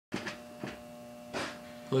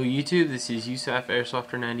Hello YouTube, this is Yusuf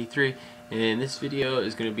Airsofter 93, and this video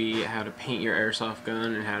is going to be how to paint your airsoft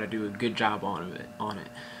gun and how to do a good job on it.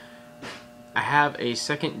 I have a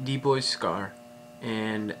second D-Boy Scar,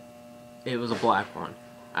 and it was a black one.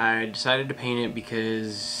 I decided to paint it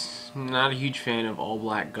because I'm not a huge fan of all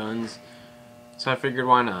black guns, so I figured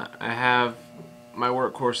why not. I have my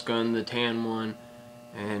workhorse gun, the tan one,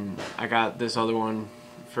 and I got this other one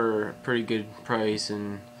for a pretty good price,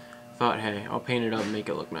 and thought, hey, I'll paint it up and make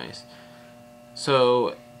it look nice.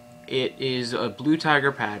 So it is a blue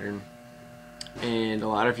tiger pattern, and a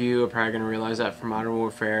lot of you are probably going to realize that from Modern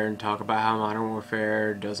Warfare and talk about how Modern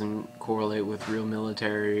Warfare doesn't correlate with real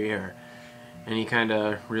military or any kind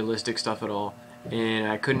of realistic stuff at all,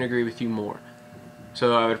 and I couldn't agree with you more.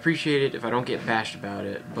 So I would appreciate it if I don't get bashed about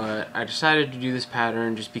it, but I decided to do this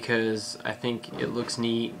pattern just because I think it looks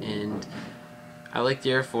neat, and I like the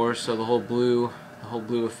Air Force, so the whole blue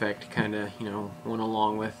effect kind of, went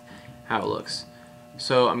along with how it looks.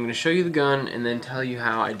 So I'm going to show you the gun and then tell you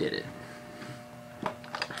how I did it.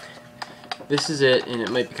 This is it, and it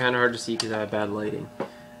might be kind of hard to see because I have bad lighting.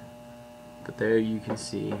 But there you can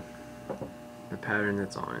see the pattern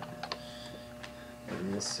that's on it.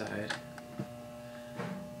 On this side.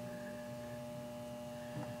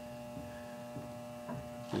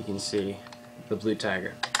 You can see the blue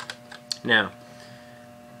tiger. Now,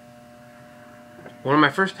 one of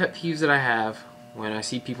my first pet peeves that I have when I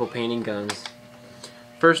see people painting guns,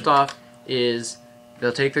 first off, is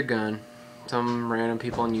they'll take their gun, some random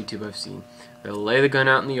people on YouTube I've seen, they'll lay the gun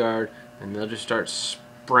out in the yard and they'll just start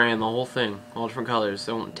spraying the whole thing, all different colors.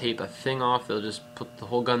 They won't tape a thing off, they'll just put the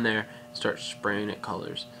whole gun there and start spraying it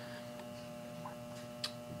colors.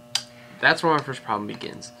 That's where my first problem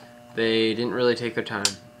begins. They didn't really take their time.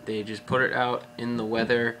 They just put it out in the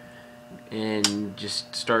weather and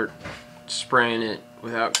just start spraying it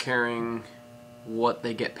without caring what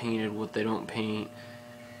they get painted, what they don't paint.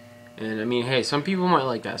 And I mean, hey, some people might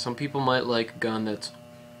like that. Some people might like a gun that's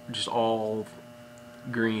just all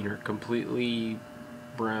green or completely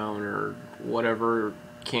brown or whatever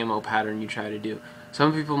camo pattern you try to do.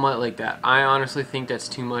 Some people might like that. I honestly think that's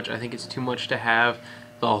too much. I think it's too much to have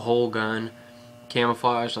the whole gun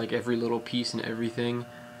camouflage, like every little piece and everything.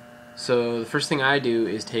 So the first thing I do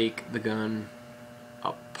is take the gun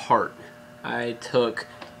apart. I took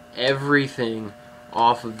everything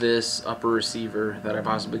off of this upper receiver that I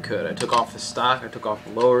possibly could. I took off the stock, I took off the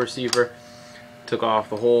lower receiver, took off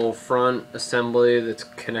the whole front assembly that's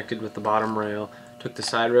connected with the bottom rail, took the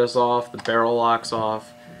side rails off, the barrel locks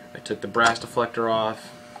off, I took the brass deflector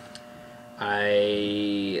off.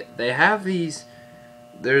 They have these,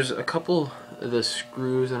 there's a couple of the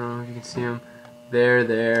screws, I don't know if you can see them,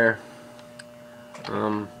 there,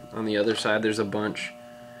 on the other side there's a bunch.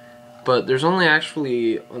 But there's only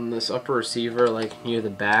actually on this upper receiver, like near the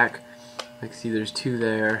back, like see there's 2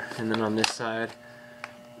 there, and then on this side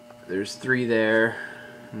there's 3 there,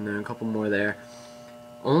 and then a couple more there.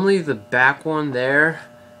 Only the back one there,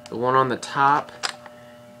 the one on the top,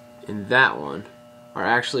 and that one are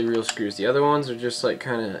actually real screws. The other ones are just like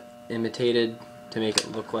kind of imitated to make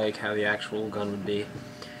it look like how the actual gun would be.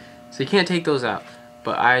 So you can't take those out,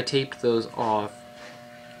 but I taped those off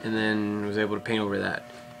and then was able to paint over that.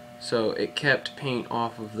 So it kept paint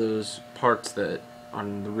off of those parts that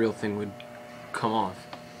on the real thing would come off.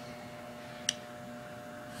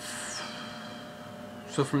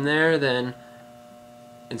 So from there then,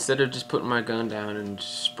 instead of just putting my gun down and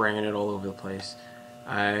just spraying it all over the place,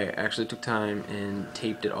 I actually took time and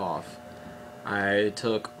taped it off. I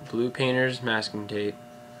took blue painter's masking tape,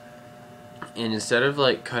 and instead of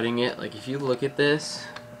like cutting it, like if you look at this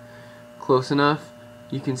close enough,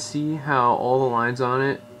 you can see how all the lines on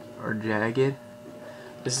it are jagged.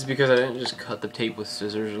 This is because I didn't just cut the tape with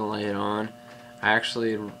scissors and lay it on. I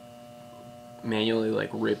actually manually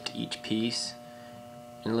like ripped each piece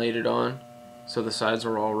and laid it on, so the sides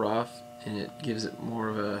are all rough, and it gives it more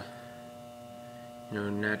of a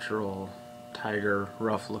natural tiger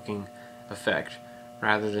rough looking effect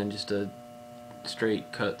rather than just a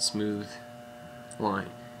straight cut smooth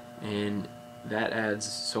line. And that adds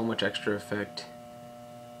so much extra effect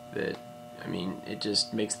that, I mean, it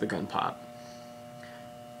just makes the gun pop.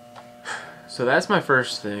 So that's my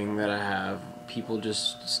first thing that I have, people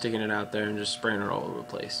just sticking it out there and just spraying it all over the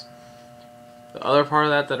place. The other part of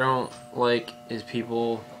that I don't like is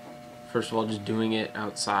people, first of all, just doing it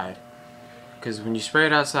outside. Because when you spray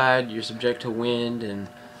it outside, you're subject to wind and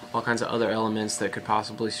all kinds of other elements that could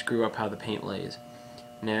possibly screw up how the paint lays.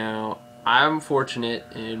 Now, I'm fortunate,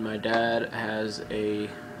 and my dad has a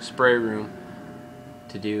spray room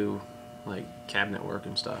to do like cabinet work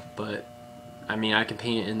and stuff, but I mean, I can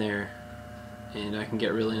paint it in there and I can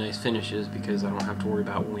get really nice finishes because I don't have to worry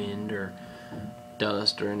about wind or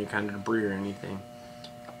dust or any kind of debris or anything.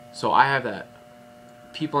 So I have that.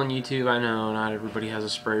 People on YouTube, I know not everybody has a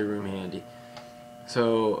spray room handy.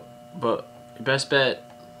 So, but best bet,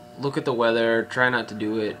 look at the weather. Try not to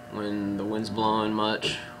do it when the wind's blowing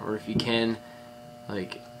much, or if you can,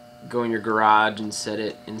 like, go in your garage and set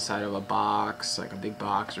it inside of a box, like a big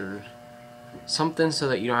box or something, so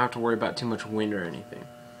that you don't have to worry about too much wind or anything.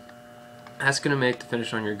 That's going to make the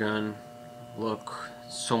finish on your gun look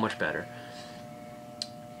so much better.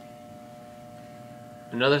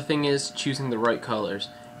 Another thing is choosing the right colors.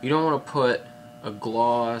 You don't want to put a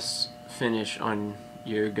gloss finish on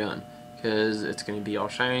your gun because it's going to be all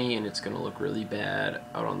shiny and it's going to look really bad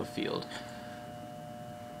out on the field.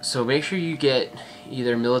 So make sure you get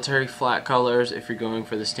either military flat colors if you're going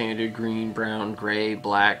for the standard green, brown, gray,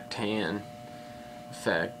 black, tan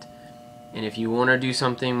effect. And if you want to do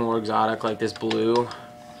something more exotic like this blue,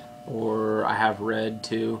 or I have red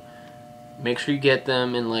too, make sure you get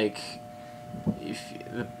them in like,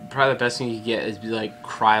 probably the best thing you can get is be like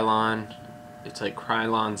Krylon. It's like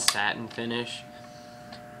Krylon satin finish,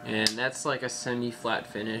 and that's like a semi-flat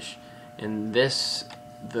finish. And this,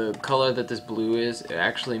 the color that this blue is, it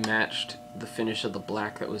actually matched the finish of the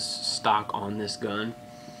black that was stock on this gun.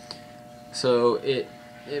 So it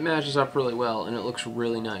matches up really well and it looks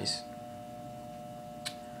really nice.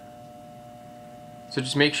 So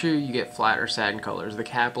just make sure you get flat or satin colors. The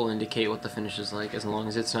cap will indicate what the finish is like. As long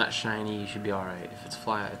as it's not shiny, you should be alright. If it's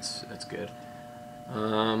flat, it's good.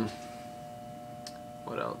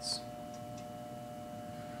 What else?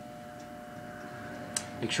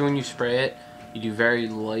 Make sure when you spray it, you do very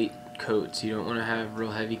light coats. You don't want to have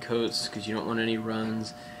real heavy coats because you don't want any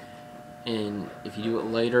runs. And if you do it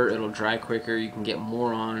lighter, it'll dry quicker. You can get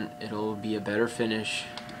more on. It'll be a better finish,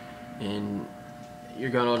 and your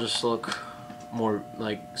gun will just look more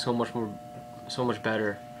like so much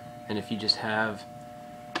better than if you just have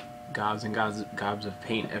gobs and gobs of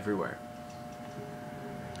paint everywhere.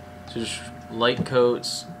 So just light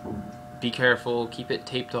coats, be careful, keep it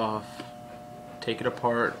taped off, take it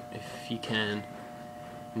apart if you can,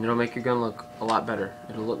 and it'll make your gun look a lot better.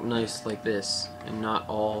 It'll look nice like this and not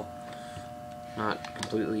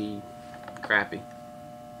completely crappy.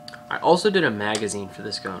 I also did a magazine for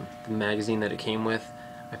this gun. The magazine that it came with,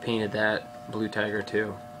 I painted that blue tiger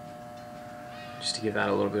too, just to give that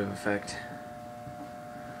a little bit of effect.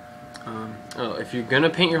 Oh, if you're gonna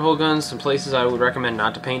paint your whole gun, some places I would recommend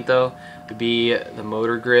not to paint though would be the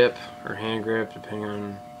motor grip or hand grip, depending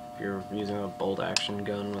on if you're using a bolt action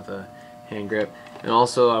gun with a hand grip. And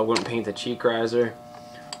also I wouldn't paint the cheek riser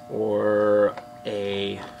or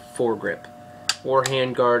a foregrip or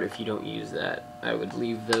hand guard if you don't use that. I would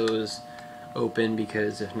leave those open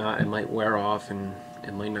because if not, it might wear off and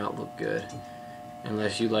it might not look good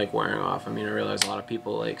unless you like wearing off. I mean, I realize a lot of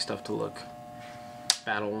people like stuff to look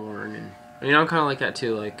battle worn, and I mean, I'm kind of like that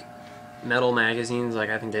too. Like metal magazines, like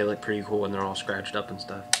I think they look pretty cool when they're all scratched up and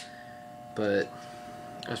stuff. But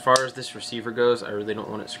as far as this receiver goes, I really don't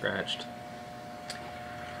want it scratched.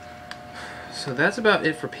 So that's about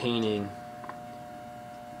it for painting.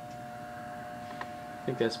 I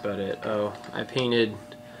think that's about it. Oh, I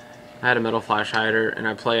had a metal flash hider, and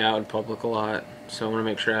I play out in public a lot, so I want to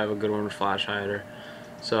make sure I have a good orange flash hider.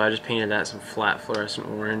 So I just painted that some flat fluorescent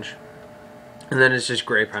orange. And then it's just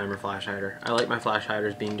gray primer flash hider. I like my flash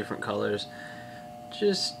hiders being different colors,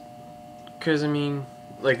 just because, I mean,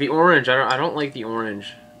 like the orange, I don't like the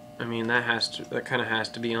orange. I mean, that kind of has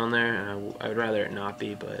to be on there, and I would rather it not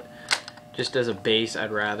be, but just as a base,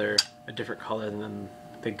 I'd rather a different color than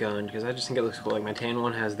the gun, because I just think it looks cool. Like my tan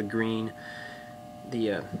one has the green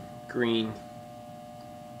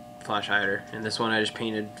flash hider, and this one I just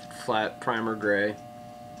painted flat primer gray,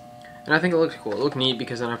 and I think it looks cool. It looked neat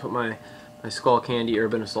because then I put my Skull Candy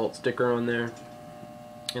Urban Assault sticker on there,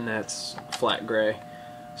 and that's flat gray.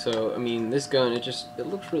 So I mean, this gun, it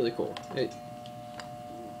looks really cool. It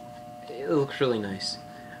looks really nice.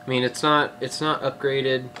 I mean, it's not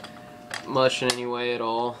upgraded much in any way at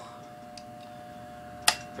all.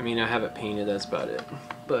 I mean, I have it painted, that's about it.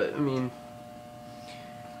 But I mean,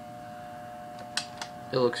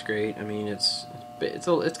 it looks great. I mean, it's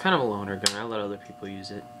kind of a loner gun. I let other people use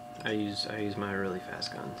it. I use my really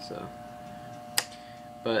fast gun, so.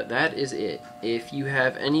 But that is it. If you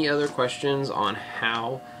have any other questions on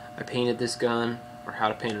how I painted this gun, or how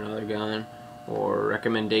to paint another gun, or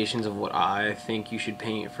recommendations of what I think you should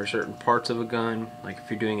paint for certain parts of a gun, like if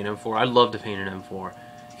you're doing an M4, I'd love to paint an M4.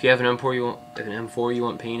 If you have an M4 you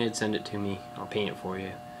want painted, send it to me. I'll paint it for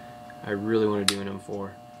you. I really want to do an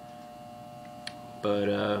M4.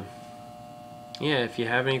 But yeah, if you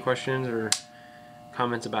have any questions or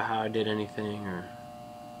comments about how I did anything or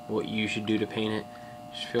what you should do to paint it,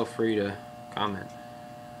 just feel free to comment.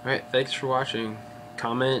 Alright, thanks for watching.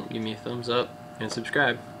 Comment, give me a thumbs up, and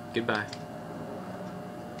subscribe. Goodbye.